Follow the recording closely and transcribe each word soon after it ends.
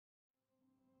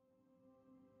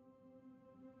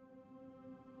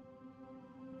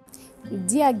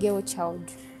Dear girl child,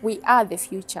 we are the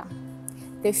future.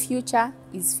 The future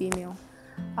is female.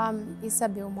 I'm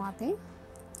Isabel Mwape.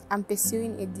 I'm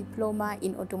pursuing a diploma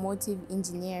in automotive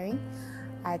engineering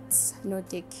at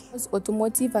Notech.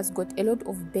 Automotive has got a lot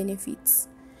of benefits.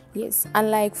 Yes,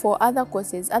 unlike for other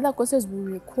courses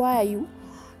will require you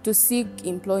to seek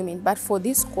employment. But for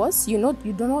this course, you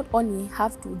do not only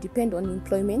have to depend on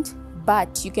employment,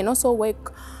 but you can also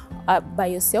work by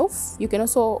yourself. You can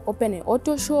also open an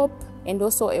auto shop and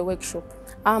also a workshop.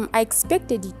 I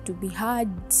expected it to be hard,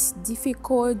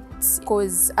 difficult,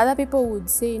 because other people would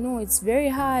say, no, it's very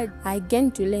hard. I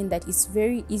began to learn that it's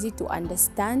very easy to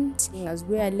understand as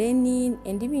we are learning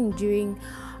and even during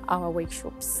our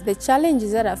workshops. The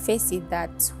challenges that I face is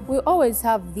that we always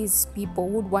have these people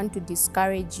who would want to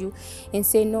discourage you and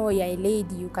say, no, you're a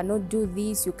lady, you cannot do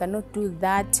this, you cannot do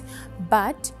that.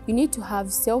 But you need to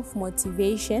have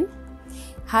self-motivation,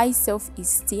 high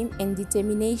self-esteem and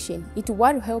determination. It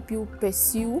will help you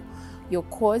pursue your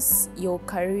course, your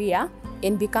career,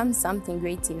 and become something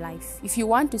great in life. If you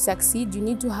want to succeed, you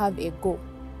need to have a goal.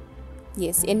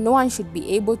 Yes, and no one should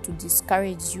be able to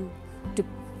discourage you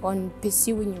on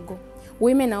pursuing your goal.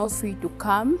 Women are free to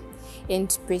come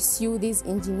and pursue these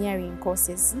engineering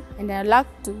courses, and I like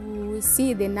to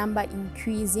see the number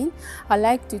increasing. I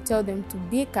like to tell them to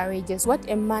be courageous. What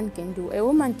a man can do, a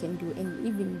woman can do, and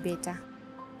even better.